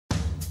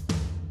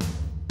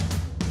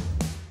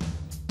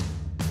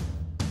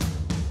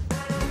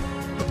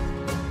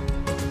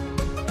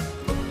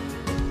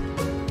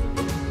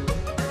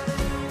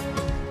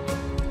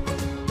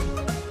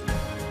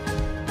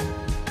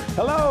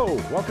Hello,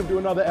 welcome to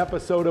another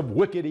episode of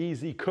Wicked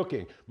Easy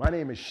Cooking. My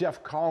name is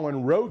Chef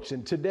Colin Roche,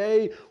 and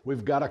today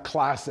we've got a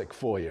classic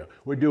for you.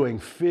 We're doing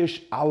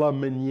fish a la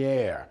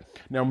Meunière.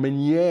 Now,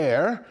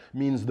 Meunière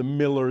means the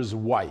miller's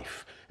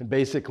wife, and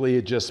basically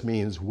it just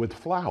means with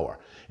flour.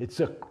 It's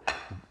a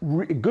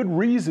good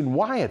reason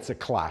why it's a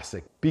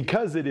classic,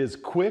 because it is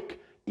quick,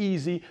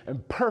 easy,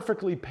 and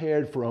perfectly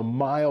paired for a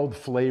mild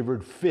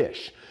flavored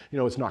fish. You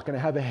know, it's not going to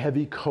have a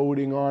heavy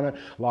coating on it,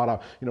 a lot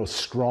of,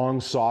 strong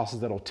sauces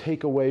that'll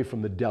take away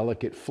from the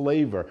delicate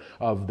flavor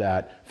of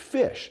that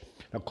fish.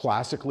 Now,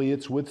 classically,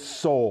 it's with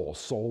sole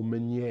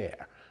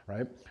Meunière,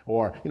 right?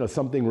 Or,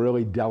 something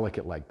really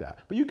delicate like that.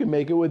 But you can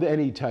make it with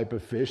any type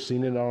of fish,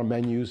 seen it on our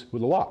menus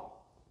with a lot.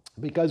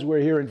 Because we're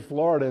here in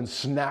Florida and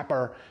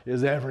snapper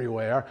is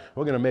everywhere,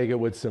 we're going to make it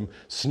with some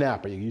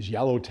snapper. You can use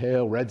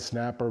yellowtail, red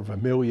snapper,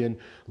 vermilion,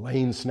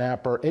 lane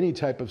snapper, any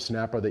type of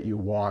snapper that you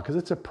want, because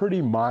it's a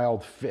pretty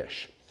mild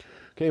fish.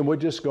 Okay, and we're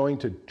just going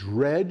to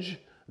dredge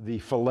the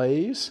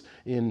fillets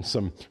in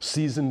some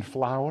seasoned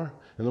flour,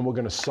 and then we're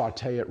going to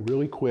saute it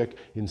really quick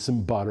in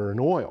some butter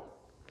and oil.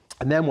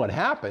 And then what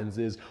happens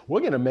is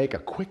we're going to make a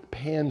quick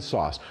pan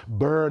sauce,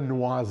 beurre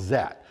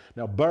noisette.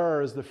 Now,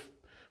 beurre is the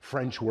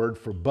French word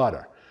for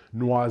butter.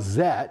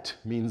 Noisette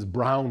means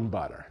brown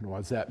butter.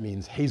 Noisette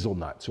means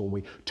hazelnut. So when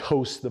we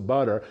toast the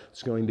butter,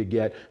 it's going to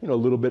get, a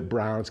little bit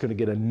brown. It's going to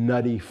get a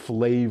nutty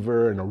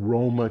flavor and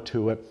aroma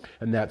to it,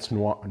 and that's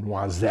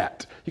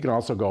noisette. You can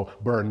also go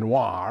beurre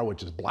noir,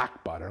 which is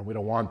black butter, and we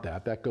don't want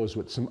that. That goes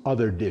with some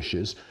other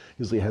dishes.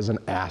 Usually has an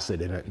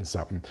acid in it and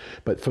something.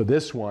 But for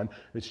this one,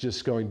 it's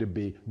just going to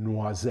be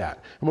noisette.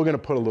 And we're going to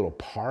put a little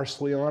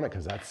parsley on it,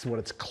 because that's what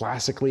it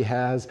classically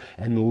has,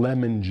 and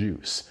lemon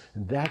juice.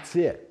 And that's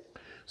it.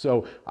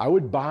 So I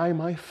would buy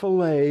my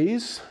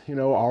fillets,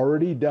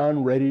 already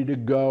done, ready to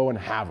go, and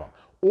have them.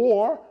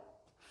 Or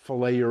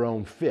fillet your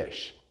own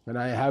fish. And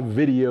I have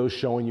videos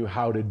showing you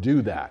how to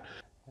do that.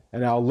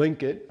 And I'll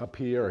link it up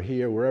here or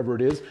here, wherever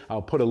it is.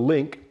 I'll put a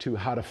link to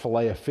how to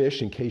fillet a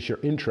fish in case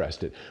you're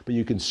interested. But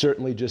you can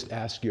certainly just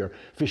ask your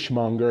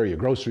fishmonger, your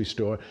grocery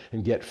store,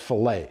 and get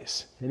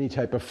fillets. Any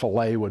type of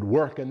fillet would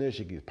work in this.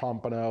 You can use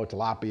pompano,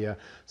 tilapia,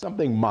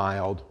 something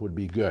mild would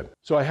be good.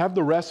 So I have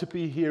the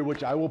recipe here,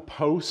 which I will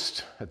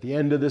post at the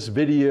end of this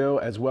video,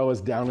 as well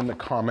as down in the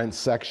comments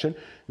section.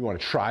 If you want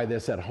to try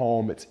this at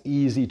home, it's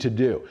easy to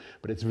do,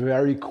 but it's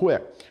very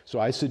quick. So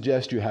I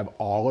suggest you have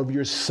all of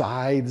your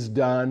sides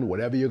done,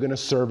 whatever you're going to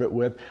serve it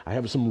with. I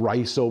have some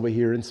rice over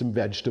here and some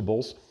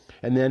vegetables.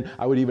 And then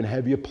I would even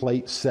have your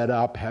plate set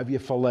up, have your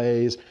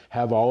fillets,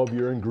 have all of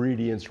your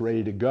ingredients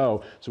ready to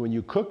go. So when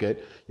you cook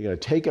it, you're going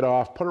to take it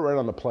off, put it right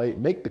on the plate,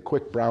 make the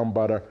quick brown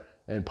butter,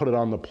 and put it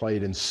on the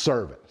plate and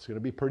serve it. It's going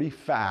to be pretty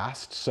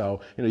fast,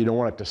 so you don't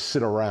want it to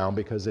sit around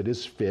because it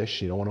is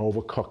fish. You don't want to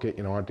overcook it.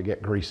 You don't want it to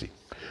get greasy.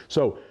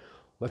 So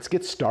let's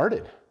get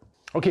started.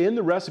 Okay, in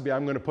the recipe,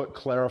 I'm going to put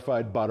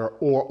clarified butter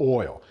or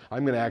oil.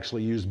 I'm going to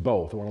actually use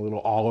both. I want a little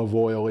olive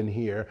oil in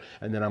here,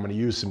 and then I'm going to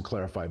use some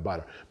clarified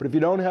butter. But if you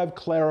don't have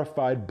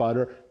clarified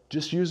butter,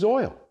 just use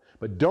oil.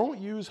 But don't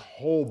use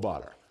whole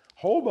butter.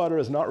 Whole butter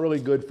is not really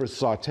good for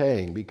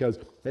sauteing because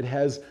it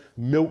has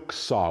milk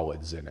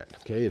solids in it,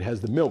 okay? It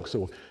has the milk,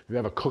 so if you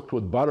ever cooked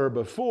with butter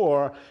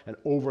before and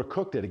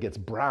overcooked it, it gets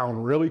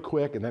brown really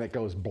quick and then it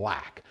goes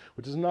black,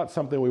 which is not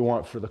something we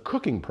want for the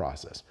cooking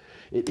process.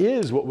 It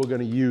is what we're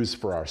gonna use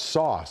for our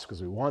sauce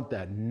because we want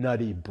that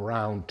nutty,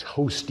 brown,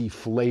 toasty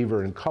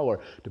flavor and color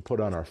to put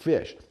on our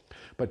fish.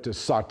 But to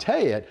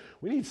saute it,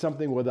 we need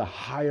something with a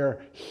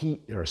higher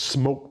heat or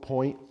smoke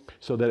point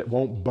so that it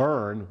won't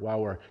burn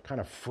while we're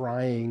kind of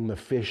frying the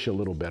fish a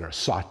little bit or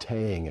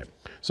sauteing it.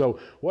 So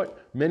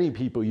what many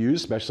people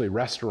use, especially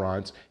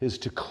restaurants, is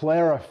to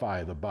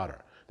clarify the butter.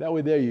 That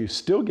way there you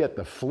still get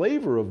the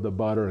flavor of the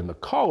butter and the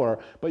color,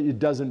 but it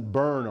doesn't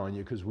burn on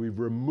you because we've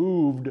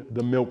removed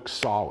the milk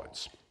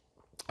solids.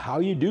 How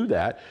you do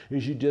that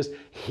is you just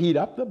heat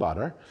up the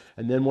butter,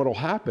 and then what will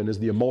happen is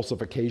the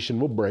emulsification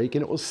will break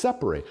and it will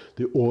separate.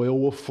 The oil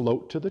will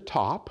float to the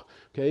top,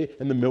 okay,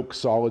 and the milk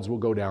solids will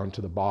go down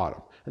to the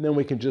bottom. And then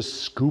we can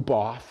just scoop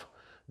off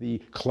the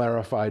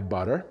clarified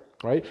butter,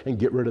 right, and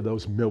get rid of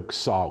those milk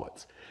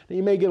solids. Now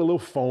you may get a little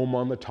foam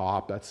on the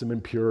top. That's some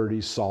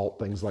impurities, salt,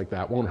 things like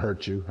that. Won't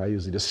hurt you. I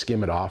usually just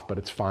skim it off, but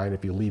it's fine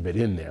if you leave it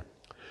in there.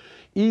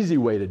 Easy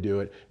way to do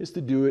it is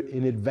to do it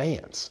in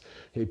advance.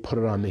 Okay, put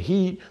it on the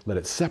heat, let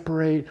it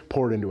separate,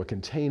 pour it into a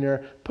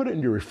container, put it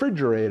in your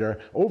refrigerator.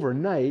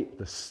 Overnight,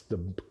 the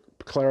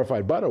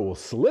clarified butter will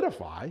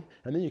solidify,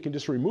 and then you can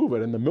just remove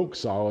it and the milk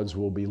solids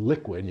will be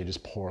liquid and you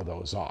just pour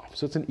those off.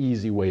 So it's an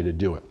easy way to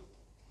do it.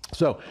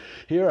 So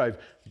here I've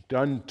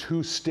done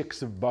 2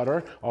 sticks of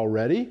butter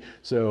already.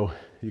 So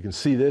you can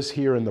see this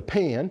here in the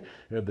pan.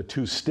 You have the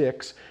 2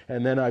 sticks,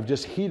 and then I've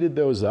just heated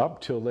those up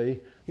till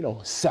they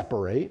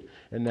separate,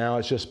 and now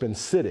it's just been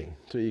sitting.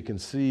 So you can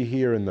see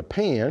here in the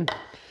pan,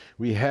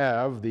 we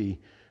have the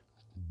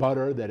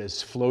butter that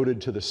is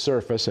floated to the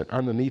surface, and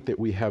underneath it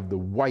we have the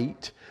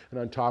white, and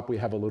on top we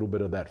have a little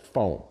bit of that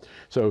foam.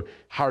 So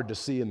hard to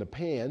see in the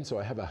pan, so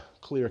I have a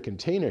clear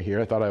container here.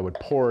 I thought I would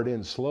pour it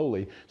in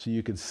slowly so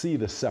you could see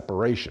the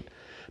separation.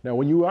 Now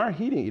when you are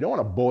heating it, you don't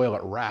want to boil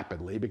it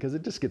rapidly because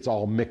it just gets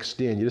all mixed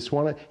in. You just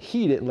want to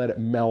heat it and let it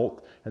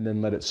melt and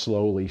then let it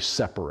slowly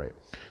separate.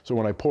 So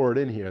when I pour it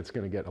in here, it's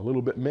going to get a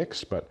little bit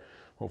mixed, but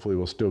hopefully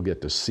we'll still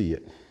get to see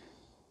it.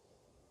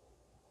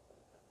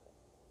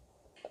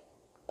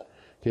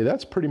 Okay,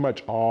 that's pretty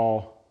much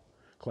all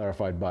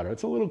clarified butter.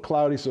 It's a little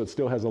cloudy, so it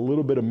still has a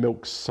little bit of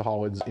milk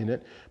solids in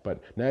it,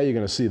 but now you're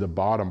going to see the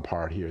bottom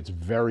part here. It's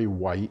very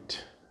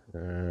white.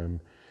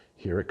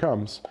 Here it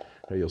comes.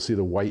 Okay, you'll see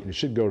the white, and it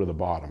should go to the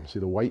bottom. See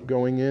the white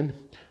going in?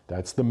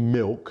 That's the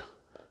milk.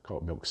 Call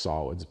it milk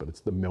solids, but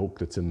it's the milk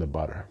that's in the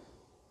butter.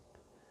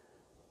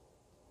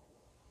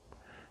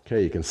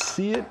 Okay, you can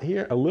see it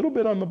here a little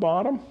bit on the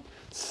bottom,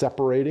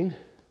 separating. You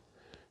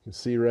can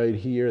see right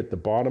here at the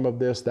bottom of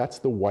this, that's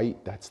the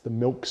white, that's the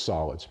milk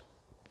solids.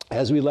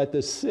 As we let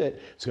this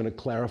sit, it's going to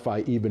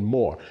clarify even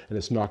more, and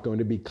it's not going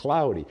to be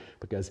cloudy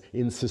because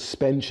in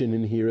suspension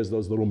in here is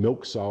those little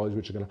milk solids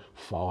which are going to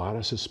fall out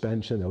of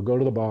suspension. They'll go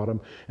to the bottom,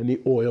 and the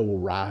oil will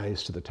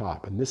rise to the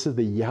top. And this is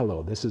the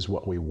yellow. This is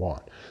what we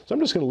want. So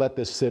I'm just going to let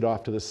this sit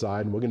off to the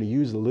side, and we're going to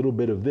use a little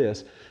bit of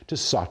this to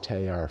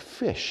saute our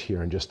fish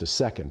here in just a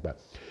second.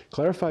 But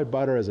clarified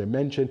butter, as I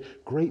mentioned,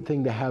 great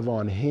thing to have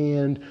on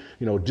hand.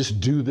 You know,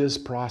 just do this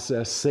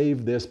process,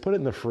 save this, put it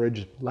in the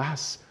fridge,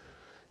 lasts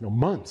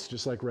months,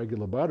 just like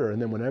regular butter.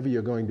 And then whenever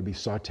you're going to be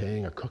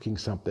sauteing or cooking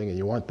something and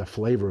you want the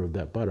flavor of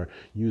that butter,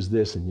 use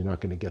this and you're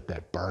not going to get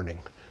that burning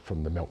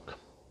from the milk.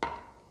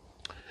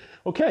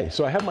 Okay,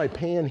 so I have my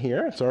pan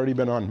here. It's already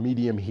been on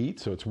medium heat,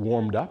 so it's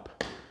warmed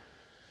up.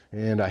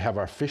 And I have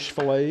our fish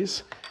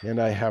fillets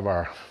and I have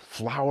our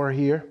flour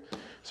here.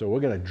 So we're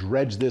going to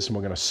dredge this and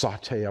we're going to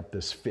saute up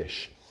this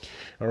fish.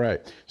 All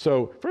right,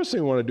 so first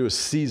thing we want to do is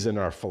season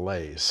our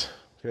fillets.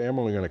 Okay, I'm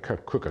only going to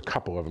cook a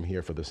couple of them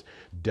here for this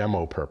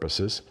demo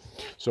purposes.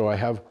 So I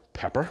have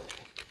pepper,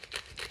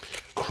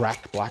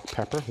 cracked black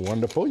pepper,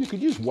 wonderful. You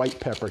could use white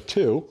pepper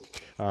too,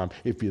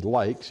 if you'd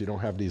like, so you don't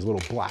have these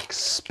little black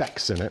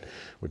specks in it,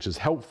 which is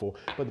helpful.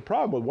 But the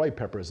problem with white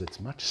pepper is it's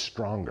much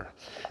stronger,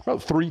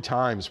 about 3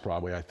 times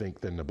probably, I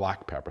think, than the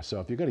black pepper. So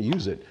if you're going to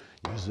use it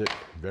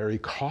very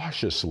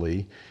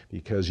cautiously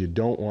because you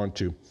don't want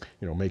to,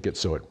 make it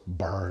so it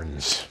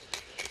burns,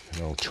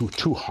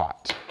 too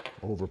hot.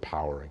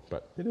 Overpowering,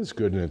 but it is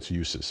good in its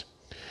uses.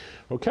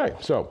 Okay,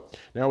 so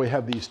now we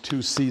have these 2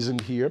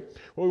 seasoned here.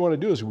 What we want to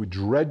do is we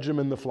dredge them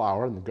in the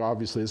flour, and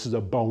obviously this is a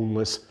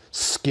boneless,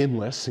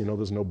 skinless,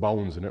 there's no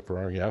bones in it for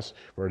our guests.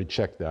 We've already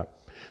checked that.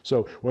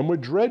 So when we're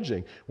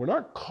dredging, we're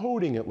not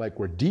coating it like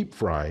we're deep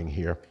frying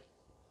here.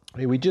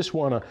 We just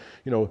want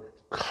to,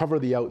 cover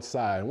the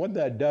outside. And what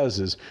that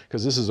does is,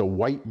 because this is a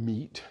white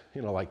meat,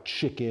 like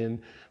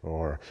chicken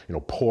or,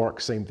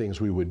 pork, same things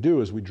we would do,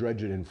 is we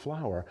dredge it in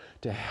flour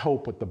to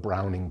help with the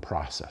browning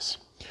process.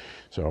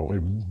 So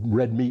with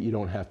red meat, you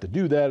don't have to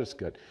do that. It's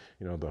got,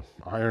 the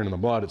iron in the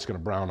blood, it's going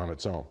to brown on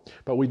its own.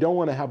 But we don't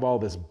want to have all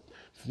this,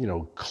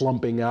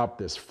 clumping up,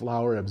 this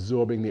flour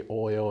absorbing the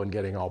oil and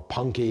getting all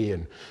punky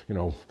and,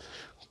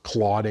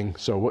 clotting.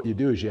 So what you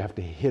do is you have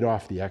to hit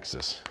off the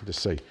excess.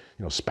 Just say,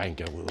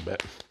 spank it a little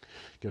bit.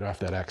 Get off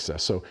that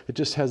excess. So it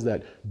just has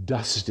that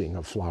dusting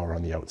of flour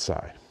on the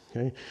outside.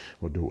 Okay,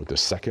 we'll do it with the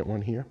second one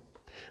here.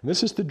 And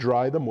this is to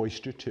dry the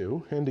moisture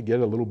too, and to get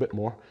a little bit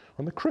more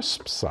on the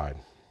crisp side.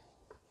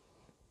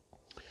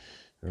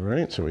 All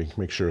right, so we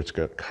make sure it's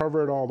got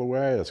covered all the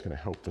way. That's going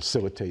to help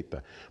facilitate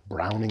the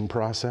browning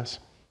process.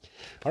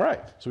 All right,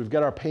 so we've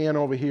got our pan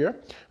over here.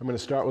 I'm going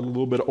to start with a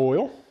little bit of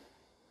oil.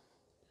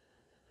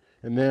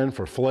 And then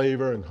for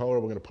flavor and color,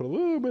 we're going to put a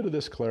little bit of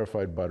this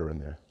clarified butter in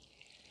there.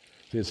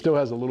 See, it still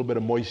has a little bit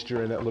of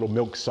moisture in that little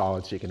milk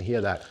solid, so you can hear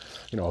that,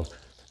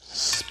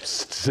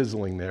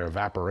 sizzling there,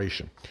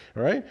 evaporation.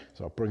 All right,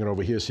 so I'll bring it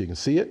over here so you can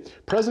see it.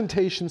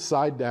 Presentation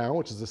side down,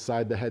 which is the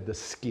side that had the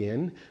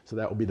skin, so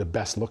that will be the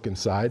best looking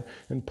side.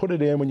 And put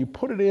it in. When you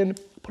put it in,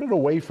 put it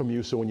away from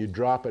you, so when you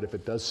drop it, if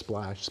it does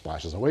splash,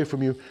 splashes away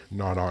from you,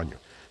 not on you.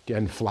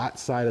 Again, flat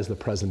side is the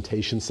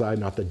presentation side,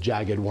 not the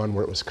jagged one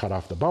where it was cut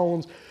off the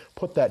bones.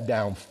 Put that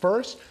down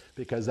first,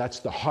 because that's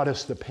the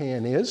hottest the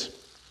pan is.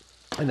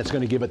 And it's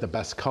going to give it the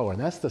best color. And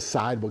that's the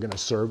side we're going to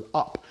serve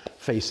up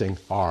facing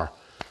our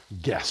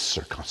guests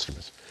or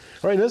customers.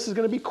 All right, this is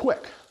going to be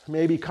quick.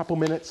 Maybe a couple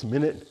minutes,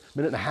 minute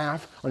and a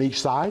half on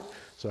each side.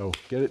 So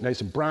get it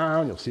nice and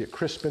brown. You'll see it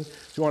crisping. So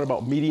you want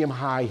about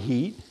medium-high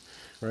heat.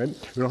 All right?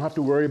 We don't have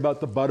to worry about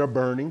the butter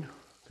burning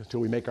until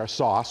we make our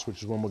sauce,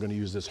 which is when we're going to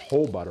use this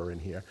whole butter in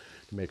here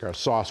to make our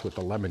sauce with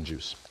the lemon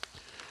juice.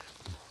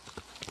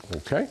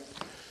 Okay.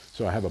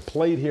 So I have a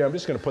plate here. I'm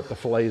just going to put the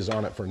fillets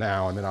on it for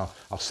now, and then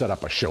I'll set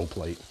up a show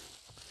plate.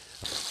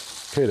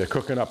 Okay, they're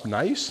cooking up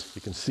nice.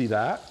 You can see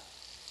that.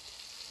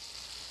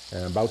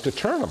 And I'm about to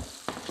turn them.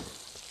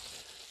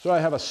 So I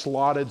have a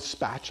slotted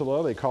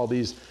spatula. They call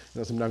these,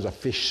 sometimes a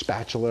fish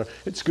spatula.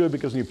 It's good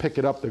because when you pick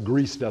it up, the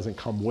grease doesn't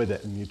come with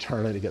it, and you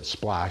turn it, it gets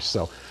splashed.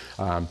 So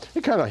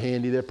it's kind of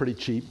handy. They're pretty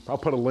cheap. I'll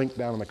put a link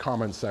down in the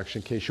comments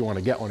section in case you want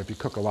to get one if you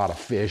cook a lot of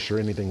fish or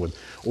anything with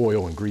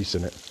oil and grease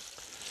in it.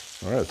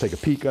 All right, I'll take a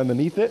peek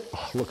underneath it.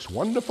 Oh, looks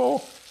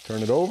wonderful.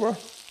 Turn it over.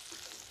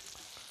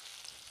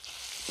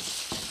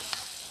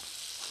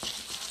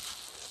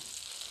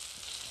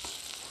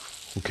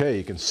 Okay,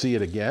 you can see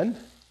it again.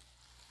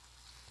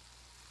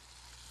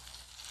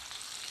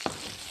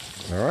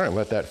 All right,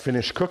 let that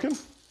finish cooking.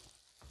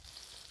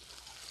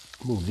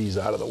 Move these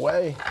out of the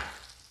way.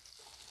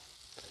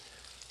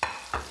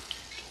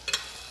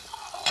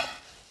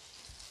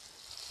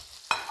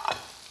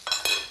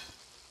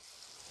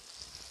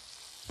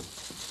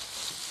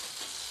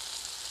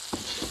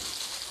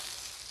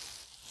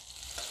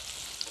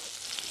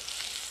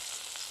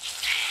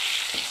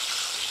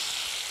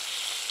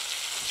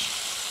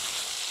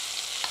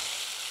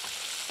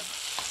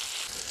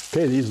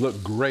 Okay, these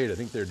look great. I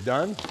think they're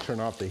done. Turn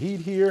off the heat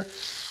here.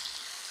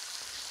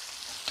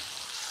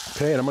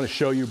 Okay, and I'm going to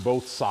show you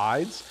both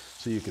sides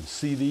so you can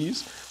see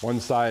these.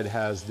 One side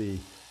has the,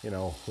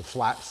 the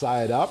flat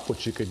side up,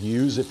 which you could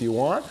use if you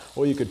want,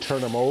 or you could turn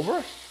them over.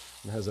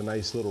 It has a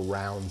nice little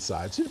round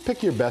side. So you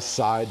pick your best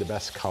side, the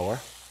best color.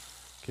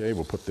 Okay,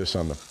 we'll put this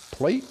on the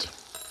plate.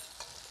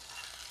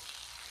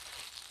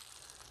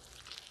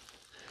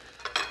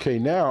 Okay,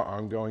 now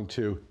I'm going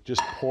to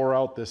just pour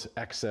out this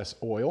excess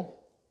oil.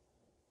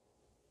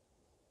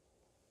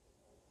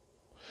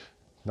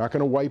 Not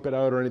going to wipe it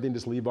out or anything,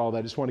 just leave all that.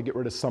 I just want to get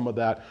rid of some of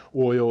that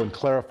oil and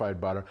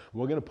clarified butter.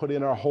 We're going to put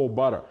in our whole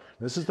butter.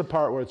 This is the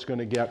part where it's going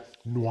to get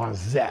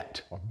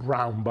noisette, or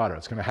brown butter.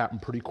 It's going to happen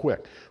pretty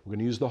quick. We're going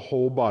to use the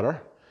whole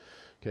butter.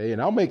 Okay,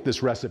 and I'll make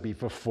this recipe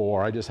for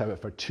 4. I just have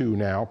it for 2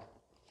 now.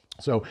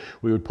 So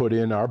we would put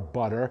in our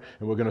butter,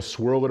 and we're going to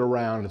swirl it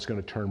around, and it's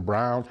going to turn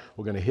brown.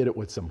 We're going to hit it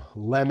with some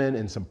lemon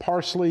and some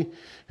parsley,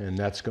 and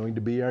that's going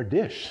to be our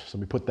dish. So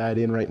let me put that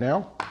in right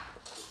now.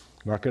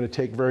 Not going to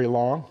take very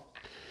long.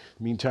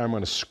 Meantime, I'm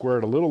going to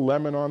squirt a little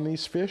lemon on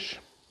these fish.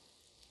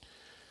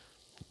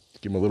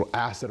 Give them a little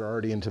acid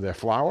already into their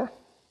flour.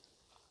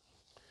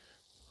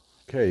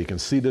 Okay, you can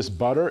see this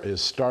butter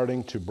is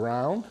starting to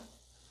brown.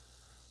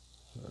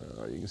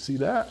 You can see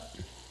that.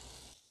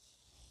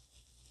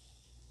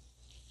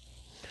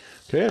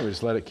 Okay, we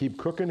just let it keep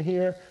cooking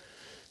here.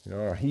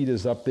 Our heat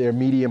is up there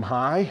medium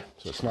high,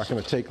 so it's not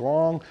going to take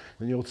long.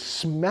 And you'll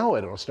smell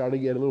it. It'll start to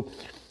get a little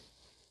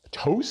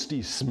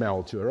toasty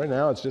smell to it. Right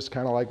now, it's just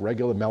kind of like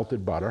regular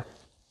melted butter.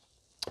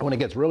 When it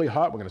gets really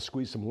hot, we're going to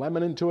squeeze some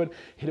lemon into it,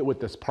 hit it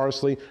with this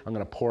parsley. I'm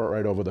going to pour it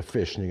right over the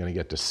fish, and you're going to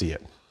get to see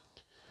it.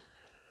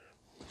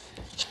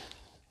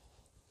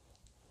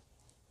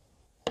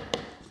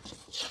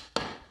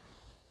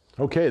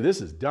 Okay,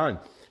 this is done.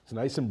 It's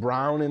nice and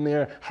brown in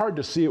there. Hard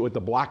to see it with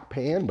the black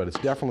pan, but it's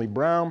definitely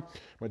brown. I'm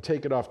going to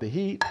take it off the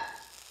heat,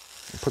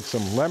 put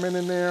some lemon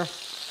in there.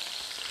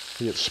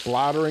 See it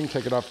splattering,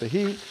 take it off the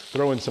heat,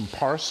 throw in some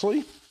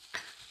parsley.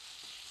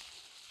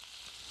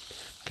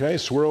 Okay,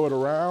 swirl it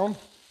around,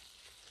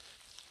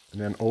 and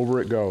then over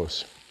it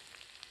goes.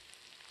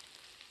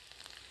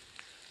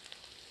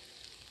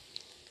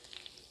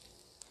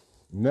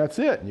 And that's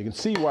it. And you can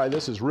see why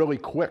this is really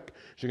quick.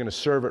 You're going to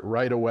serve it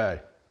right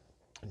away.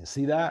 You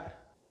see that?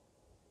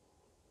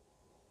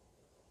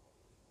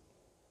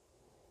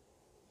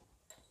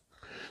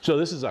 So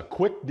this is a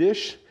quick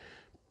dish.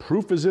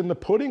 Proof is in the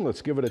pudding.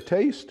 Let's give it a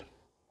taste.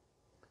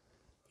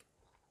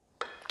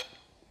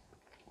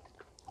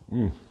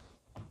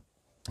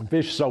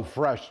 Fish is so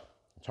fresh,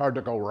 it's hard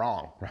to go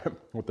wrong, right,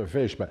 with the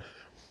fish, but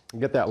you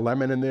get that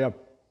lemon in there,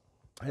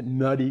 that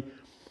nutty,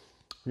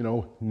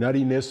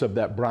 nuttiness of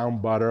that brown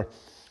butter.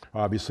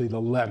 Obviously the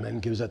lemon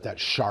gives it that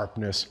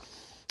sharpness,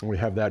 and we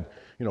have that,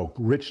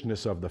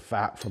 richness of the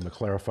fat from the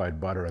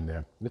clarified butter in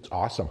there. It's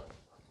awesome.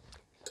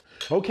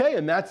 Okay,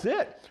 and that's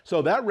it.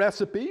 So that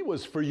recipe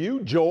was for you,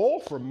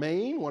 Joel from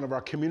Maine, one of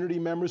our community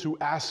members who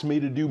asked me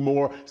to do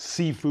more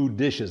seafood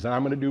dishes. And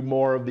I'm going to do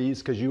more of these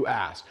because you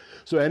asked.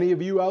 So any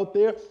of you out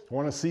there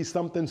want to see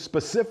something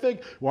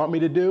specific, want me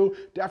to do,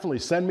 definitely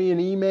send me an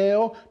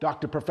email,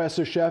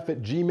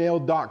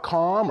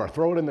 drprofessorchef@gmail.com, or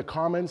throw it in the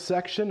comments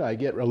section. I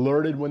get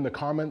alerted when the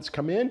comments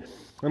come in,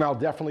 and I'll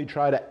definitely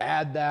try to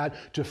add that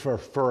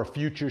for a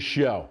future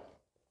show.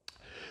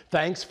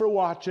 Thanks for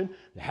watching.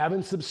 If you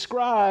haven't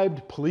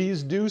subscribed,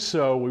 please do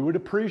so. We would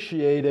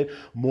appreciate it.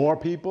 More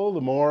people, the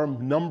more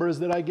numbers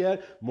that I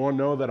get, more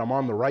know that I'm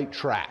on the right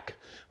track.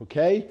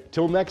 Okay?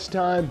 Till next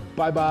time,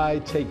 bye-bye.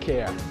 Take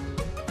care.